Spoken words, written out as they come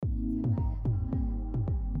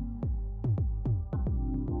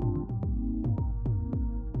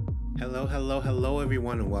Hello, hello, hello,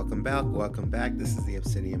 everyone, and welcome back. Welcome back. This is the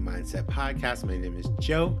Obsidian Mindset Podcast. My name is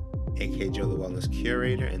Joe, aka Joe the Wellness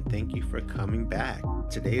Curator, and thank you for coming back.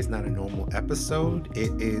 Today is not a normal episode.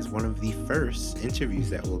 It is one of the first interviews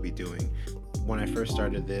that we'll be doing. When I first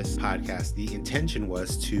started this podcast, the intention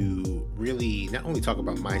was to really not only talk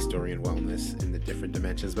about my story in wellness in the different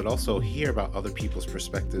dimensions, but also hear about other people's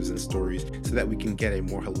perspectives and stories so that we can get a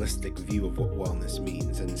more holistic view of what wellness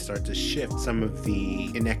means and start to shift some of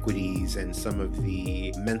the inequities and some of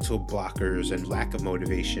the mental blockers and lack of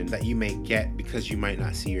motivation that you may get because you might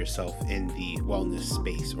not see yourself in the wellness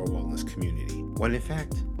space or wellness community, when in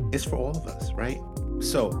fact, it's for all of us, right?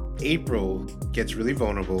 So Apryl gets really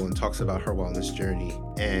vulnerable and talks about her wellness journey.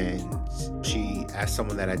 And she, as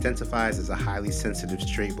someone that identifies as a highly sensitive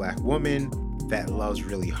straight Black woman that loves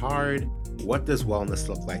really hard, what does wellness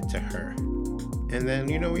look like to her? And then,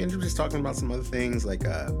 we end up just talking about some other things like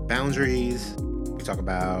boundaries. We talk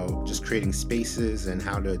about just creating spaces and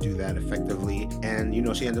how to do that effectively. And,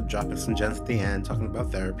 she ended up dropping some gems at the end, talking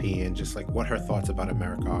about therapy and just like what her thoughts about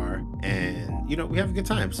America are. And, we have a good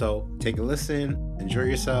time. So take a listen, enjoy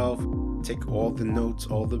yourself, take all the notes,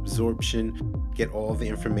 all the absorption, get all the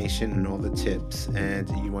information and all the tips. And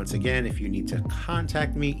once again, if you need to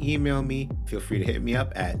contact me, email me, feel free to hit me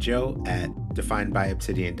up at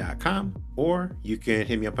joe@definedbyobsidian.com, or you can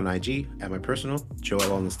hit me up on IG at my personal, Joe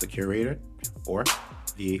Wellness the Curator, or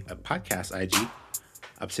the podcast IG,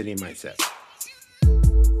 Obsidian Mindset.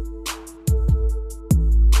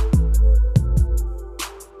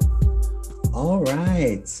 All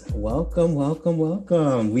right. Welcome.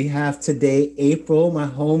 We have today Apryl, my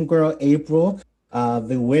homegirl Apryl,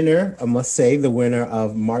 the winner, I must say, the winner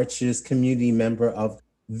of March's Community Member of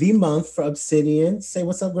the Month for Obsidian. Say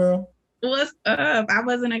what's up, girl. What's up? I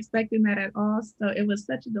wasn't expecting that at all. So it was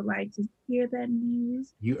such a delight to hear that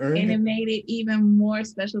news. You earned it. And it made it even more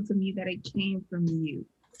special to me that it came from you.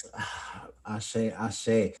 Ashe.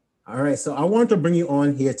 All right. So I wanted to bring you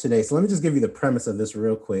on here today. So let me just give you the premise of this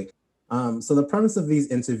real quick. So the premise of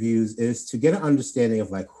these interviews is to get an understanding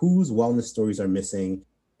of like whose wellness stories are missing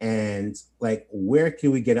and like where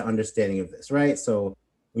can we get an understanding of this, right? So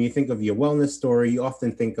when you think of your wellness story, you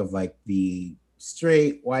often think of like the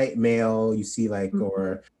straight white male you see like,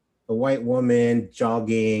 or a white woman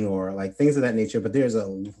jogging or like things of that nature. But there's a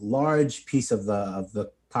large piece of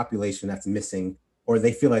the population that's missing, or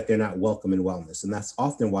they feel like they're not welcome in wellness. And that's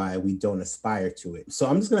often why we don't aspire to it. So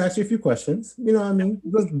I'm just gonna ask you a few questions,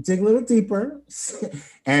 Let's dig a little deeper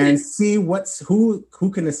and see who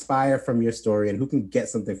can aspire from your story and who can get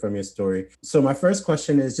something from your story. So my first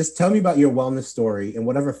question is just tell me about your wellness story in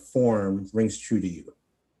whatever form rings true to you.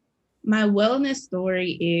 My wellness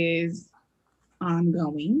story is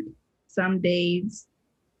ongoing. Some days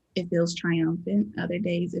it feels triumphant. Other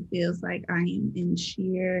days it feels like I am in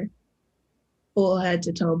sheer full head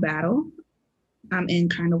to toe battle. I'm in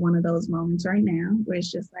kind of one of those moments right now where it's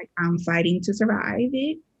just like I'm fighting to survive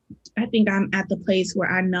it. I think I'm at the place where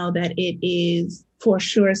I know that it is for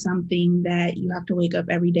sure something that you have to wake up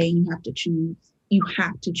every day and you have to choose. You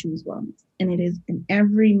have to choose wellness. And it is in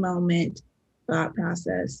every moment thought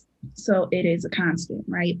process. So it is a constant,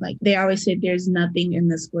 right? Like they always say there's nothing in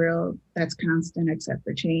this world that's constant except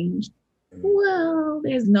for change. Well,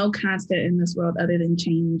 there's no constant in this world other than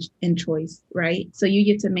change and choice, right? So you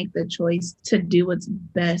get to make the choice to do what's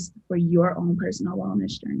best for your own personal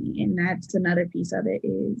wellness journey. And that's another piece of it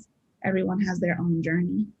is everyone has their own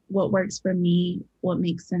journey. What works for me, what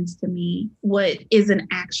makes sense to me, what isn't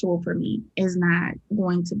actual for me is not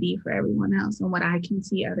going to be for everyone else. And what I can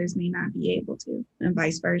see, others may not be able to, and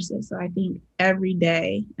vice versa. So I think every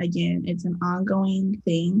day, again, it's an ongoing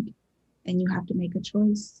thing. And you have to make a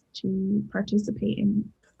choice to participate in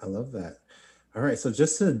it. I love that. All right. So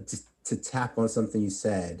just to tap on something you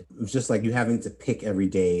said, it's just like you having to pick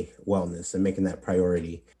everyday wellness and making that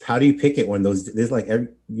priority. How do you pick it when there's like,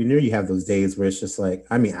 you have those days where it's just like,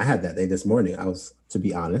 I had that day this morning. I was, to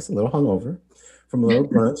be honest, a little hungover from a little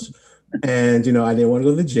brunch. And, I didn't want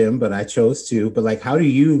to go to the gym, but I chose to. But like, how do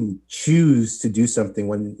you choose to do something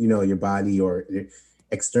when, your body or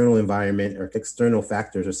external environment or external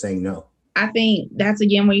factors are saying no? I think that's,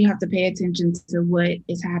 again, where you have to pay attention to what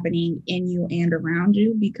is happening in you and around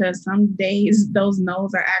you, because some days those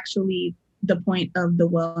no's are actually the point of the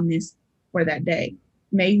wellness for that day.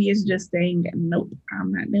 Maybe it's just saying, nope,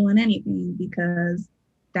 I'm not doing anything because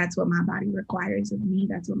that's what my body requires of me.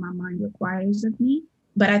 That's what my mind requires of me.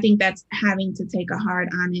 But I think that's having to take a hard,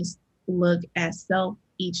 honest look at self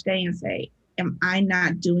each day and say, am I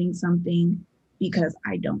not doing something because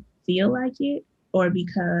I don't feel like it or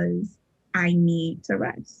because I need to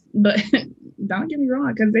rest? But Don't get me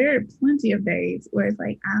wrong, because there are plenty of days where it's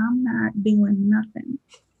like, I'm not doing nothing.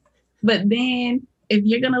 But then if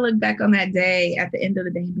you're going to look back on that day at the end of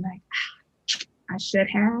the day and be like, I should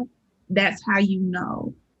have, that's how you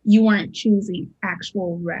know you weren't choosing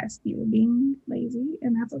actual rest. You were being lazy,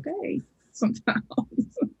 and that's okay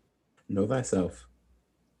sometimes. Know thyself.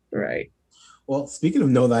 Right. Well, speaking of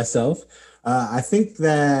know thyself, I think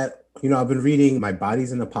that, I've been reading My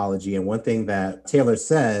Body's an Apology, and one thing that Taylor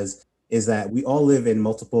says is that we all live in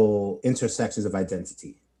multiple intersections of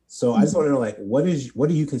identity. So I just want to know, like, what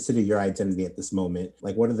do you consider your identity at this moment?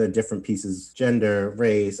 Like, what are the different pieces, gender,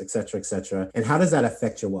 race, et cetera, and how does that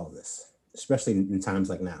affect your wellness, especially in times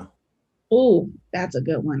like now? Oh, that's a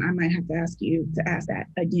good one. I might have to ask you to ask that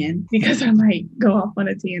again because I might go off on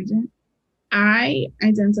a tangent. I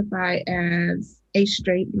identify as a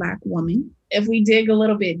straight Black woman. If we dig a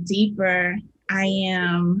little bit deeper, I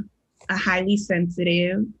am a highly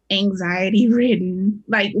sensitive, anxiety ridden,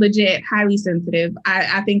 like legit highly sensitive.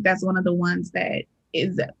 I think that's one of the ones that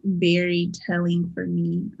is very telling for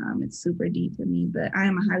me. It's super deep for me, but I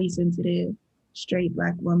am a highly sensitive, straight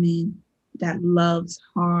Black woman that loves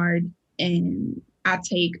hard. And I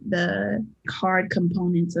take the hard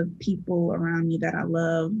components of people around me that I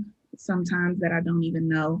love, sometimes that I don't even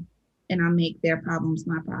know, and I make their problems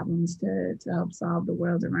my problems to help solve the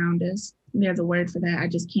world around us. There's a word for that. I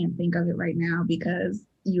just can't think of it right now because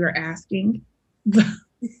you're asking. That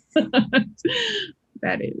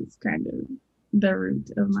is kind of the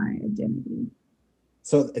root of my identity.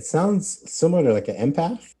 So it sounds similar to like an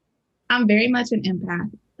empath. I'm very much an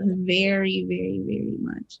empath, very, very, very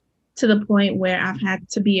much, to the point where I've had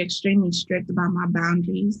to be extremely strict about my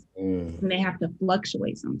boundaries. And they have to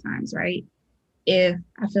fluctuate sometimes, right? If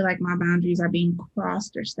I feel like my boundaries are being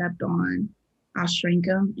crossed or stepped on, I'll shrink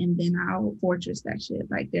them and then I'll fortress that shit.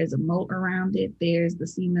 Like there's a moat around it, there's the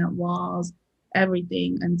cement walls,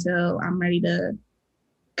 everything until I'm ready to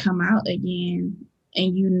come out again.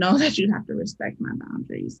 And you know that you have to respect my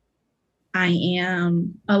boundaries. I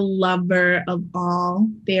am a lover of all.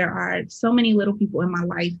 There are so many little people in my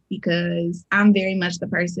life because I'm very much the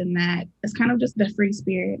person that is kind of just the free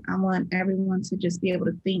spirit. I want everyone to just be able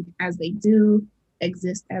to think as they do,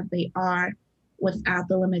 exist as they are, without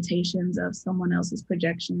the limitations of someone else's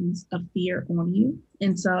projections of fear on you.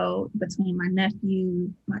 And so between my nephew,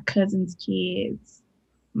 my cousin's kids,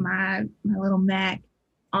 my little Mac,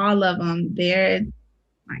 all of them,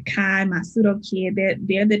 my Kai, my pseudo kid,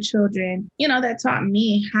 they're the children, that taught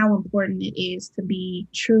me how important it is to be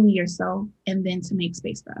truly yourself and then to make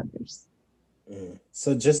space for others.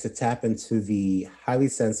 So just to tap into the highly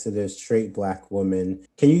sensitive, straight Black woman,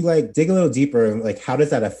 can you dig a little deeper? Like, how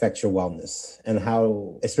does that affect your wellness and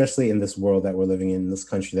how, especially in this world that we're living in, this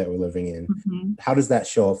country that we're living in, how does that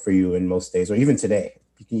show up for you in most days or even today?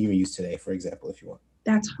 You can even use today, for example, if you want.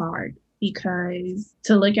 That's hard. Because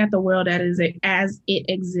to look at the world as it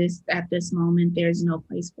exists at this moment, there's no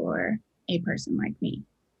place for a person like me,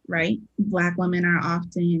 right? Black women are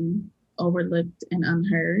often overlooked and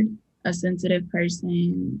unheard. A sensitive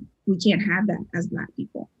person, we can't have that as Black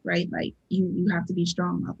people, right? Like you have to be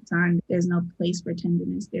strong all the time. There's no place for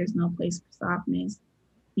tenderness. There's no place for softness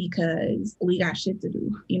because we got shit to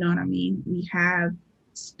do. You know what I mean? We have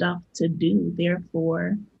stuff to do.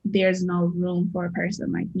 Therefore, there's no room for a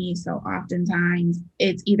person like me. So oftentimes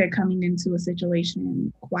it's either coming into a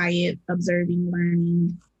situation, quiet, observing,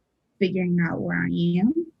 learning, figuring out where I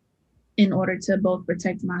am in order to both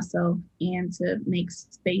protect myself and to make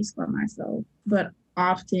space for myself. But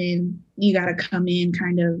often you got to come in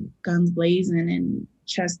kind of guns blazing and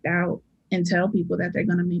chest out and tell people that they're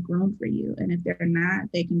going to make room for you. And if they're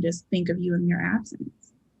not, they can just think of you in your absence.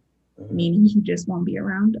 Meaning you just won't be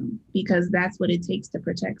around them because that's what it takes to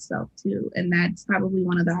protect self too. And that's probably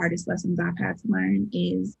one of the hardest lessons I've had to learn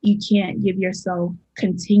is you can't give yourself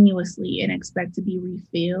continuously and expect to be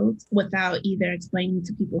refilled without either explaining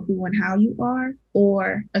to people who and how you are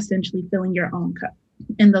or essentially filling your own cup.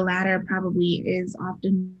 And the latter probably is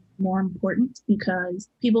often more important because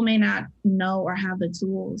people may not know or have the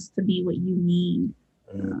tools to be what you need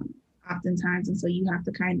oftentimes. And so you have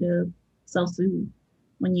to kind of self-soothe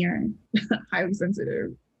when you're highly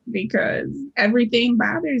sensitive because everything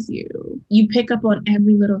bothers you. You pick up on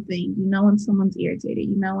every little thing. You know when someone's irritated.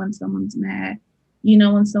 You know when someone's mad. You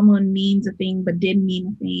know when someone means a thing but didn't mean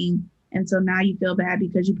a thing. And so now you feel bad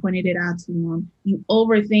because you pointed it out to them. You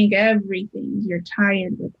overthink everything. You're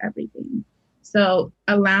tired with everything. So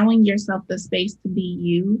allowing yourself the space to be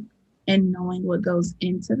you and knowing what goes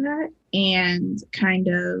into that and kind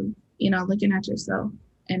of, looking at yourself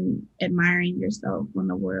and admiring yourself when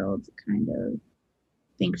the world kind of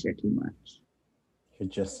thinks you're too much. You're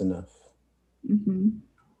just enough. Mm-hmm.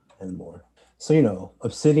 and more. So,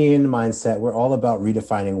 Obsidian mindset, we're all about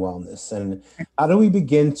redefining wellness. And how do we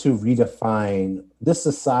begin to redefine this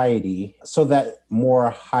society so that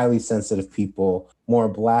more highly sensitive people, more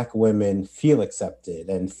Black women feel accepted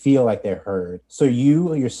and feel like they're heard? So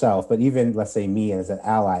you yourself, but even let's say me as an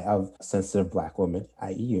ally of sensitive Black women,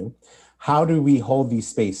 i.e. you, how do we hold these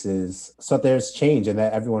spaces so that there's change and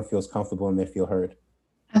that everyone feels comfortable and they feel heard?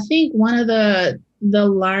 I think one of the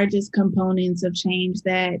largest components of change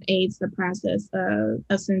that aids the process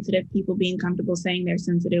of sensitive people being comfortable saying they're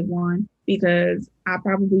sensitive, one, because I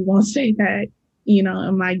probably won't say that,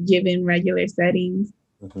 in my given regular settings,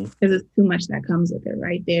 Mm-hmm. because it's too much that comes with it,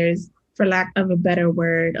 right? There's, for lack of a better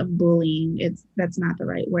word, of bullying. That's not the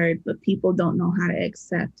right word, but people don't know how to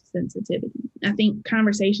accept sensitivity. I think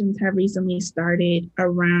conversations have recently started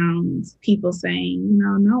around people saying,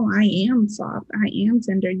 no, I am soft, I am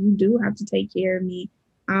tender. You do have to take care of me.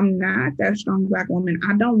 I'm not that strong Black woman.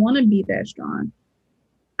 I don't want to be that strong.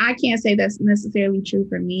 I can't say that's necessarily true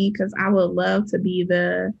for me, because I would love to be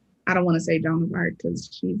I don't want to say Joan of Arc because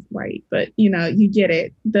she's white, but you get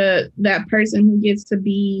it. That person who gets to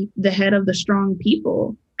be the head of the strong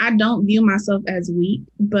people. I don't view myself as weak,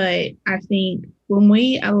 but I think when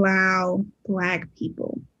we allow Black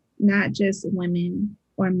people, not just women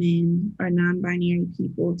or men or non-binary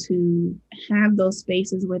people, to have those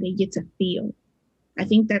spaces where they get to feel. I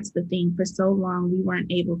think that's the thing. For so long, we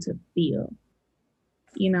weren't able to feel.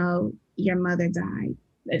 Your mother died.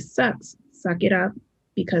 It sucks. Suck it up,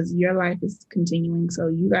 because your life is continuing. So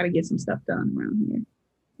you got to get some stuff done around here.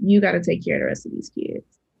 You got to take care of the rest of these kids.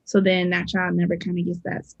 So then that child never kind of gets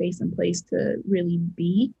that space and place to really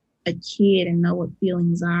be a kid and know what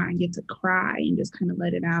feelings are and get to cry and just kind of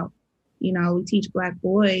let it out. We teach Black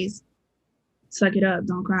boys, suck it up,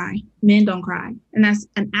 don't cry. Men don't cry. And that's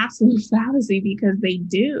an absolute fallacy, because they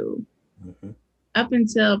do. Mm-hmm. Up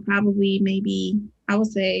until probably maybe, I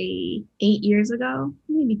would say 8 years ago,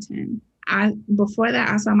 maybe 10. Before that,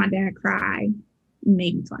 I saw my dad cry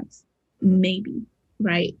maybe twice, maybe,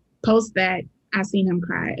 right? Post that, I seen him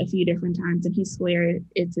cry a few different times, and he swear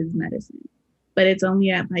it's his medicine. But it's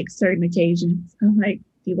only at like certain occasions, like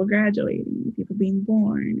people graduating, people being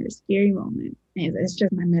born, or scary moments. And it's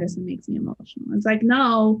just, my medicine makes me emotional. It's like,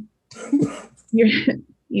 no,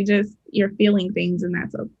 you're feeling things, and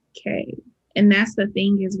that's okay. And that's the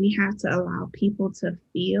thing, is we have to allow people to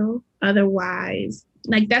feel. Otherwise,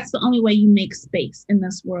 like, that's the only way you make space in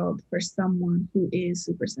this world for someone who is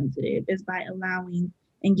super sensitive, is by allowing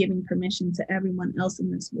and giving permission to everyone else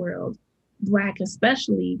in this world, Black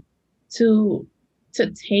especially, to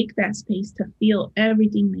take that space, to feel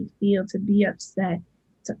everything they feel, to be upset,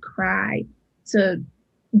 to cry, to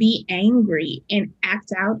be angry and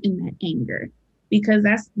act out in that anger. Because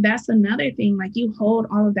that's another thing. Like, you hold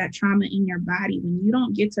all of that trauma in your body. When you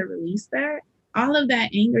don't get to release that, all of that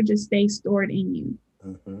anger just stays stored in you.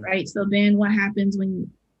 Mm-hmm. Right. So then what happens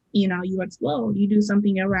when you explode? You do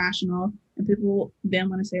something irrational, and people then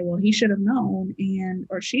want to say, well, he should have known,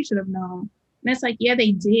 or she should have known. And it's like, yeah,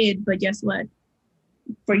 they did, but guess what?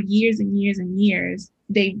 For years and years and years,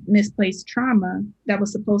 they misplaced trauma that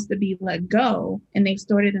was supposed to be let go, and they've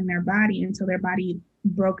stored it in their body until their body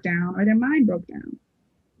broke down or their mind broke down.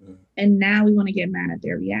 And now we want to get mad at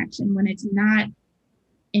their reaction when it's not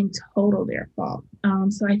in total their fault.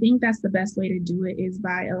 So I think that's the best way to do it, is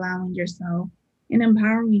by allowing yourself and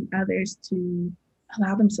empowering others to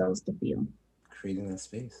allow themselves to feel. Creating that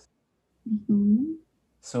space. Mm-hmm.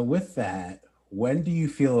 So with that, when do you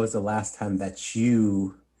feel was the last time that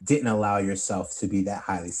you didn't allow yourself to be that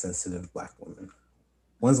highly sensitive Black woman?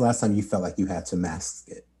 When's the last time you felt like you had to mask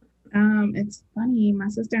it? It's funny. My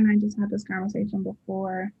sister and I just had this conversation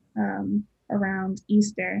before, around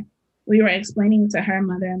Easter. We were explaining to her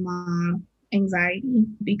mother-in-law anxiety,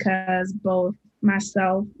 because both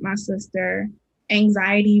myself, my sister,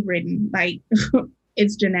 anxiety ridden, like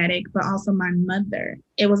it's genetic, but also my mother,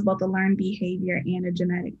 it was both a learned behavior and a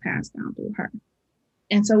genetic passed down through her.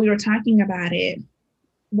 And so we were talking about it.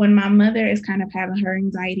 When my mother is kind of having her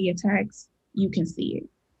anxiety attacks, you can see it.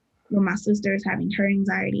 When my sister is having her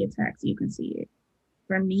anxiety attacks, you can see it.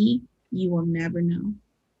 For me, you will never know.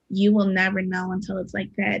 You will never know until it's like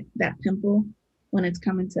that pimple, when it's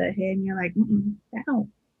coming to a head, and you're like,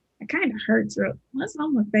 that kind of hurts. Or what's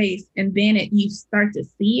on my face? And then you start to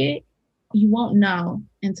see it. You won't know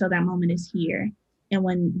until that moment is here. And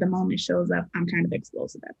when the moment shows up, I'm kind of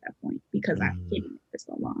explosive at that point, because I've hidden it for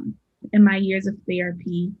so long. In my years of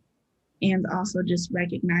therapy, and also just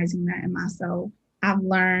recognizing that in myself, I've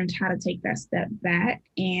learned how to take that step back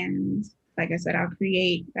and Like I said, I'll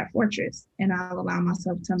create that fortress and I'll allow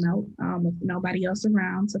myself to melt with nobody else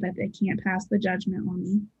around so that they can't pass the judgment on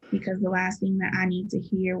me. Because the last thing that I need to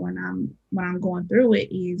hear when I'm going through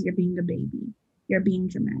it is you're being a baby, you're being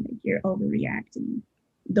dramatic, you're overreacting.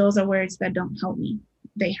 Those are words that don't help me.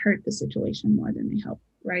 They hurt the situation more than they help,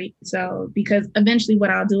 right? So because eventually what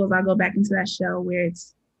I'll do is I'll go back into that shell where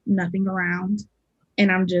it's nothing around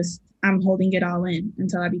and I'm holding it all in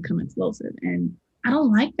until I become explosive. And I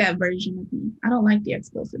don't like that version of me. I don't like the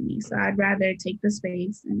explosive me. So I'd rather take the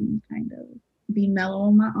space and kind of be mellow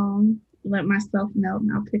on my own, let myself melt,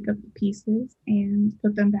 and I'll pick up the pieces and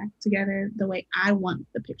put them back together the way I want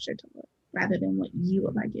the picture to look, rather than what you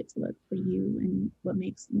would like it to look for you and what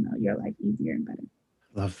makes, your life easier and better.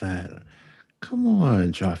 Love that. Come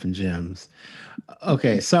on, dropping gems.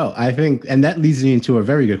 Okay, so I think, and that leads me into a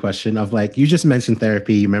very good question of like, you just mentioned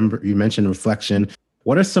therapy, you mentioned reflection.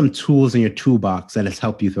 What are some tools in your toolbox that has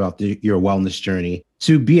helped you throughout your wellness journey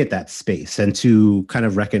to be at that space and to kind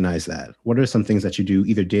of recognize that? What are some things that you do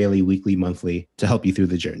either daily, weekly, monthly to help you through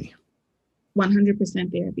the journey?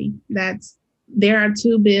 100% therapy. There are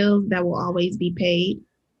two bills that will always be paid,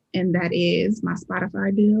 and that is my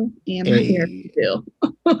Spotify bill and my therapy bill.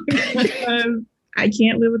 Because I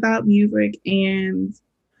can't live without music, and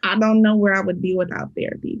I don't know where I would be without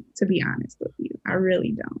therapy, to be honest with you. I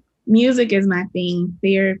really don't. Music is my thing.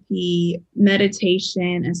 Therapy,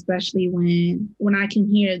 meditation, especially when I can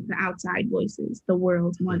hear the outside voices, the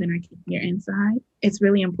world, more than I can hear inside. It's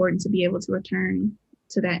really important to be able to return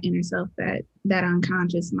to that inner self, that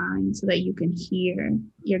unconscious mind, so that you can hear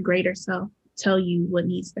your greater self tell you what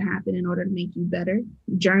needs to happen in order to make you better.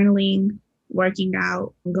 Journaling, working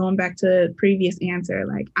out, going back to previous answer,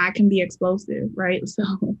 like I can be explosive, right? So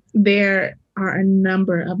there are a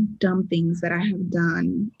number of dumb things that I have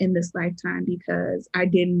done in this lifetime because I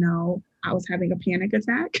didn't know I was having a panic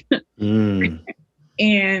attack.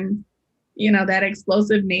 And, that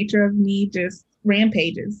explosive nature of me just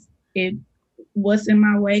rampages. What's in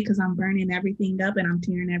my way because I'm burning everything up and I'm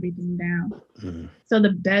tearing everything down. So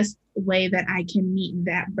the best way that I can meet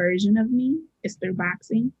that version of me is through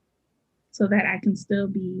boxing, so that I can still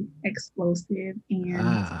be explosive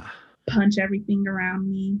and punch everything around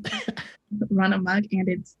me, run amok, and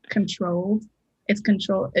it's controlled. It's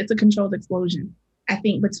a controlled explosion. I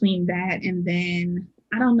think between that and then,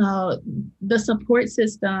 I don't know, the support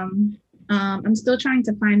system, I'm still trying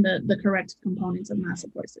to find the correct components of my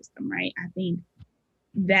support system, right? I think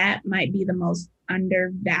that might be the most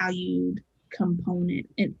undervalued component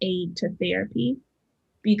and aid to therapy,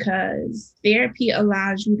 because therapy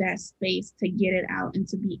allows you that space to get it out and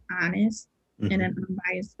to be honest in an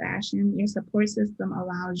unbiased fashion. Your support system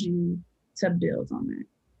allows you to build on that.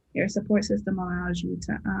 Your support system allows you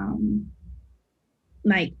to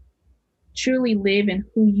truly live in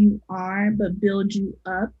who you are, but build you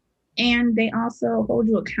up. And they also hold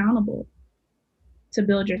you accountable to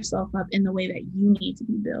build yourself up in the way that you need to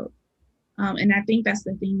be built. And I think that's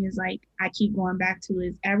the thing is, like, I keep going back to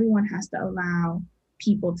is everyone has to allow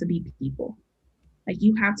people to be people. Like,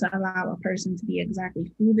 you have to allow a person to be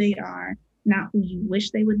exactly who they are, not who you wish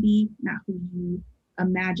they would be, not who you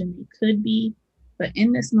imagine they could be, but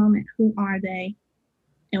in this moment, who are they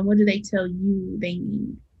and what do they tell you they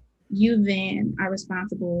need? You then are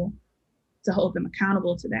responsible to hold them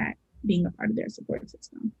accountable to that, being a part of their support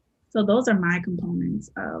system. So those are my components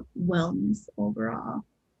of wellness overall.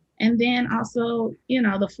 And then also,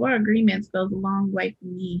 the 4 agreements goes a long way for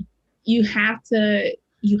me. You have to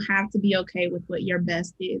be okay with what your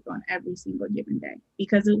best is on every single given day,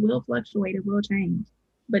 because it will fluctuate, it will change.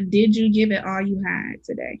 But did you give it all you had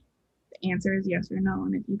today? The answer is yes or no.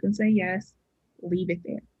 And if you can say yes, leave it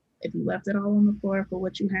there. If you left it all on the floor for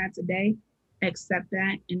what you had today, accept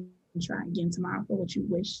that and try again tomorrow for what you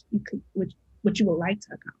wish you could, what you would like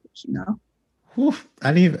to accomplish, Whew,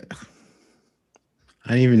 I didn't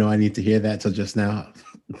even know I need to hear that till just now,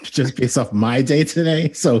 just based off my day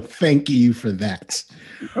today. So thank you for that.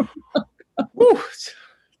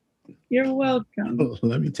 You're welcome.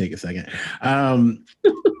 Let me take a second. Since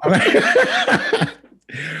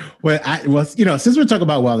we're talking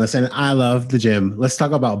about wellness and I love the gym, let's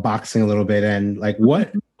talk about boxing a little bit. And like,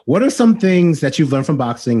 what are some things that you've learned from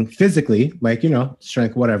boxing physically, like,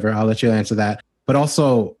 strength, whatever, I'll let you answer that, but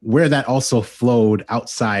also where that also flowed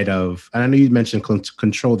outside of, and I know you mentioned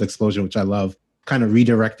controlled explosion, which I love, kind of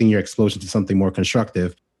redirecting your explosion to something more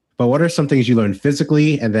constructive. But what are some things you learned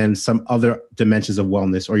physically and then some other dimensions of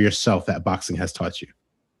wellness or yourself that boxing has taught you?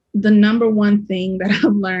 The number one thing that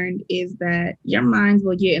I've learned is that your minds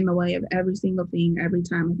will get in the way of every single thing every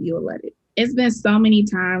time if you will let it. It's been so many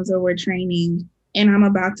times where we're training and I'm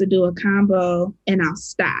about to do a combo and I'll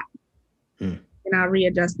stop Mm. And I'll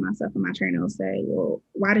readjust myself, and my trainer will say, well,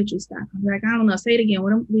 why did you stop? I'm like, I don't know. Say it again.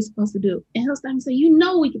 What are we supposed to do? And he'll stop and say, you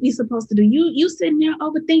know what we supposed to do. You sitting there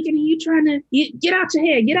overthinking, and you trying to get out your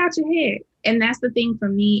head, get out your head. And that's the thing for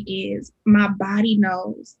me is my body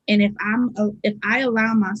knows. And if I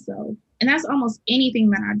allow myself, and that's almost anything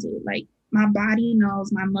that I do, like my body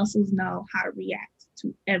knows, my muscles know how to react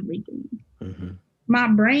to everything. Mm-hmm. My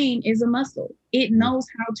brain is a muscle. It knows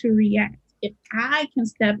how to react. If I can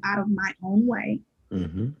step out of my own way,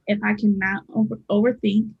 mm-hmm. if I can not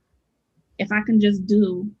overthink, if I can just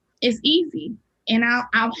do, it's easy. And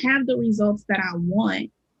I'll have the results that I want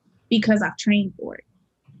because I've trained for it,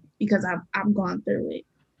 because I've gone through it.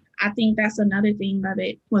 I think that's another thing of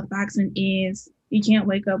it with boxing is you can't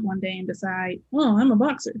wake up one day and decide, oh, I'm a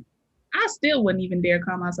boxer. I still wouldn't even dare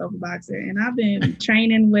call myself a boxer. And I've been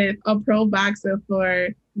training with a pro boxer for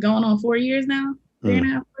going on 4 years now,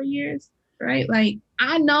 3.5, 4 years, right? Like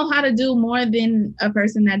I know how to do more than a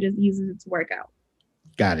person that just uses it to work out.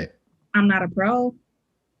 Got it. I'm not a pro.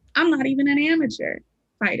 I'm not even an amateur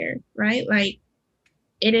fighter, right? Like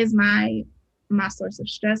it is my source of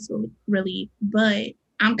stress relief, but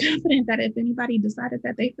I'm confident that if anybody decided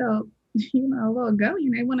that they felt, a little gully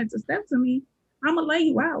and they wanted to step to me, I'm gonna lay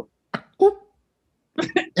you out.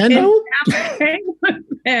 And I'm okay with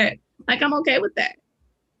that. Like I'm okay with that.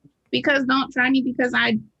 Because don't try me because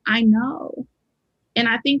I know. And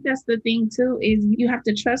I think that's the thing too, is you have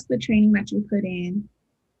to trust the training that you put in.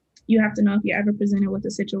 You have to know if you're ever presented with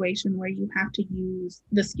a situation where you have to use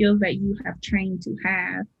the skills that you have trained to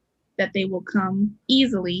have, that they will come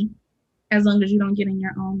easily as long as you don't get in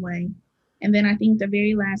your own way. And then I think the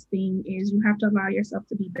very last thing is you have to allow yourself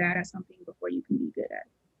to be bad at something before you can be good at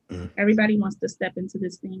it. Mm. Everybody wants to step into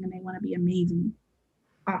this thing and they want to be amazing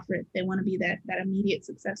off it. They want to be that immediate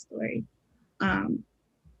success story.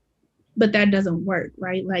 But that doesn't work,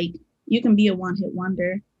 right? Like you can be a one-hit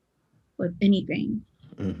wonder with anything.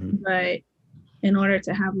 Mm-hmm. But in order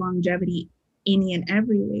to have longevity any and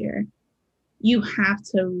everywhere, you have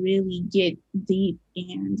to really get deep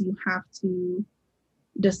and you have to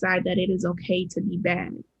decide that it is okay to be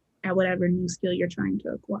bad at whatever new skill you're trying to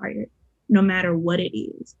acquire, no matter what it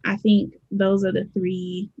is. I think those are the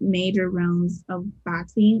 3 major realms of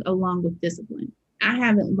boxing, along with discipline. I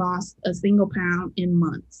haven't lost a single pound in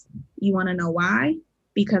months. You want to know why?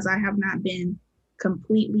 Because I have not been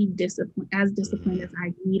completely disciplined as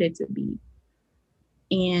I needed to be.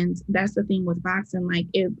 And that's the thing with boxing, like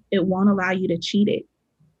it won't allow you to cheat it.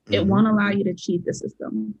 It mm-hmm. won't allow you to cheat the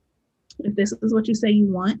system. If this is what you say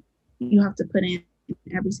you want, you have to put in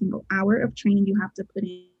every single hour of training. You have to put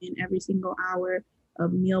in every single hour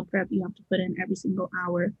of meal prep. You have to put in every single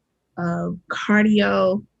hour of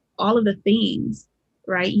cardio, all of the things,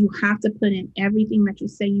 right? You have to put in everything that you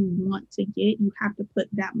say you want to get. You have to put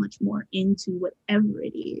that much more into whatever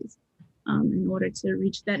it is in order to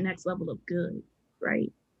reach that next level of good,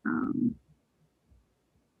 right?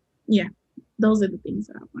 Yeah, those are the things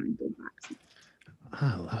that I want to do boxing.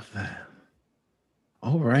 I love that.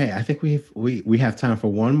 All right, I think we have time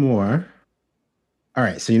for one more. All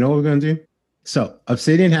right, so you know what we're gonna do? So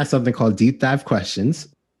Obsidian has something called deep dive questions,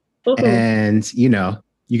 and you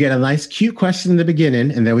get a nice cute question in the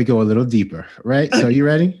beginning, and then we go a little deeper, right? So you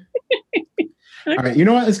ready? Okay. All right, you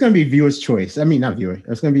know what? It's gonna be viewer's choice. I mean, not viewer.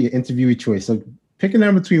 It's gonna be an interviewee choice. So pick a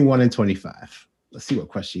number between 1 and 25. Let's see what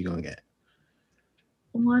question you're gonna get.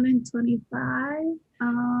 1 and 25.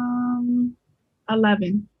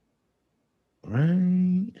 11.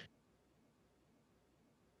 Right.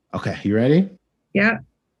 Okay, you ready? Yeah.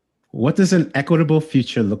 What does an equitable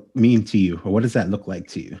future mean to you, or what does that look like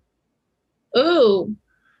to you? Ooh,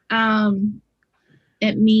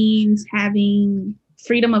 it means having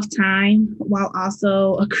freedom of time while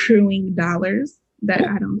also accruing dollars that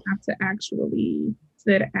I don't have to actually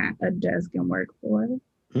sit at a desk and work for.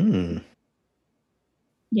 Mm.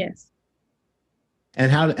 Yes.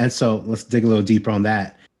 And so let's dig a little deeper on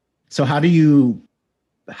that. So how do you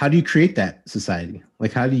create that society?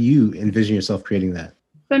 Like, how do you envision yourself creating that?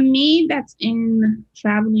 For me, that's in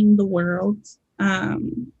traveling the world,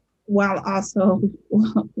 while also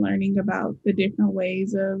learning about the different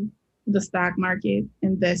ways of the stock market,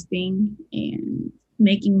 investing, and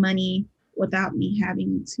making money without me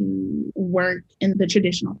having to work in the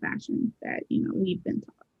traditional fashion that, we've been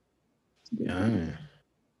taught to do.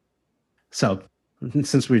 So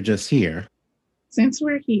since we're just here. Since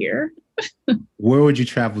we're here. Where would you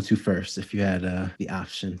travel to first if you had the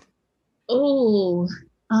option? Oh,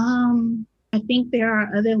 I think there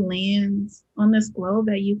are other lands on this globe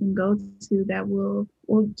that you can go to that will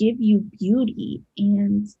give you beauty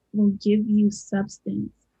and will give you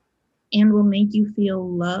substance and will make you feel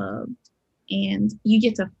loved and you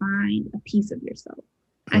get to find a piece of yourself.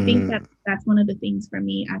 I think that's one of the things for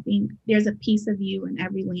me. I think there's a piece of you in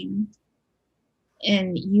every land,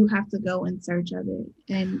 and you have to go in search of it.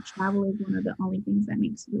 And travel is one of the only things that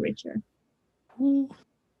makes you richer.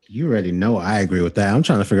 You already know I agree with that. I'm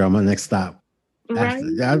trying to figure out my next stop. Right.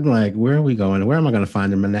 I'm like, where are we going? Where am I going to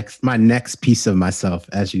find my next piece of myself,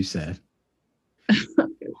 as you said?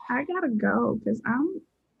 I gotta go because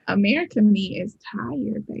American me is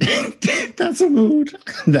tired, baby. That's a mood.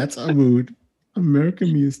 That's a mood.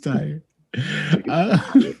 American me is tired.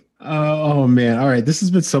 Oh man. All right. This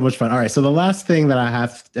has been so much fun. All right. So the last thing that I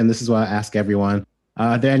have, and this is what I ask everyone,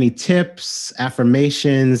 are there any tips,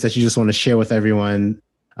 affirmations that you just want to share with everyone,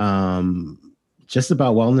 just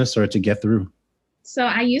about wellness or to get through? So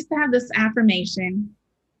I used to have this affirmation.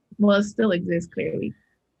 Well, it still exists clearly.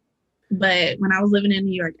 But when I was living in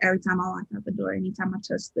New York, every time I walked out the door, anytime I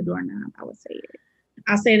touched the doorknob, I would say it.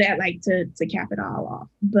 I'll say that like to cap it all off.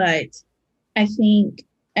 But I think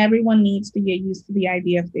everyone needs to get used to the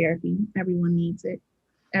idea of therapy. Everyone needs it.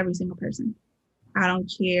 Every single person. I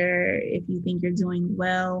don't care if you think you're doing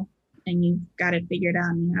well and you've got it figured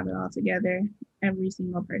out and you have it all together. Every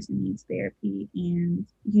single person needs therapy, and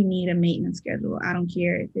you need a maintenance schedule. I don't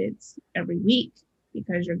care if it's every week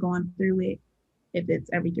because you're going through it, if it's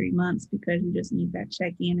every 3 months because you just need that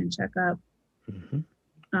check in and check up.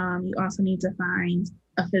 You also need to find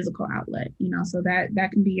a physical outlet, so that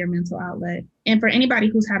can be your mental outlet. And for anybody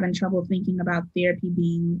who's having trouble thinking about therapy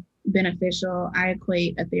being beneficial, I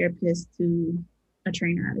equate a therapist to a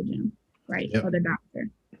trainer at a gym, right? Yep. Or the doctor.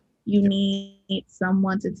 You need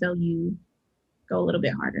someone to tell you, go a little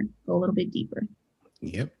bit harder, go a little bit deeper.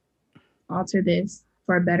 Yep. Alter this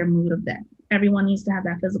for a better mood of that. Everyone needs to have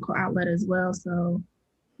that physical outlet as well. So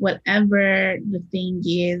whatever the thing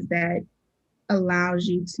is that allows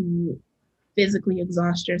you to physically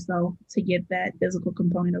exhaust yourself to get that physical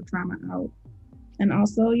component of trauma out. And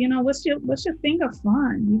also, what's your thing of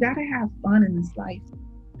fun? You got to have fun in this life,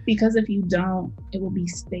 because if you don't, it will be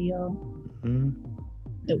stale.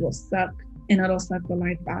 It will suck, and it'll suck the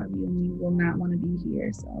life out of you, and you will not want to be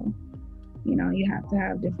here. So, you have to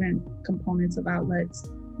have different components of outlets,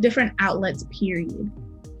 different outlets, period,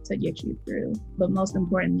 to get you through. But most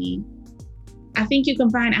importantly, I think you can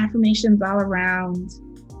find affirmations all around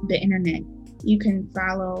the internet. You can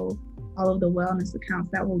follow all of the wellness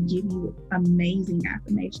accounts that will give you amazing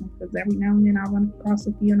affirmations, because every now and then I run across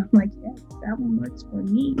a few and I'm like, yes, that one works for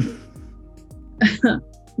me.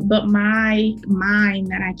 But mine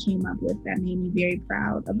that I came up with that made me very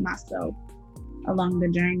proud of myself along the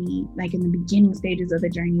journey, like in the beginning stages of the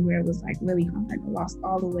journey where it was like really hard, I lost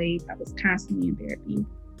all the weight, I was constantly in therapy.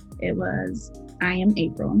 It was, I am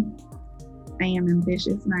Apryl. I am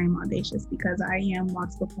ambitious and I am audacious, because I am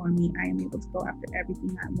what's before me. I am able to go after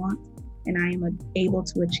everything I want, and I am able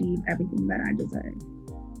to achieve everything that I deserve.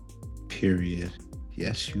 Period.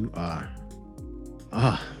 Yes, you are.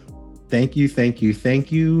 Thank you.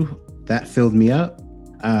 That filled me up.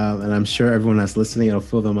 And I'm sure everyone that's listening, it'll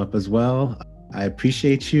fill them up as well. I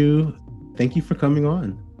appreciate you. Thank you for coming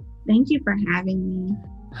on. Thank you for having me.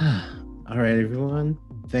 All right, everyone.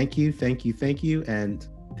 Thank you. And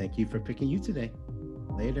thank you for picking you today.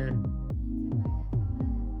 Later.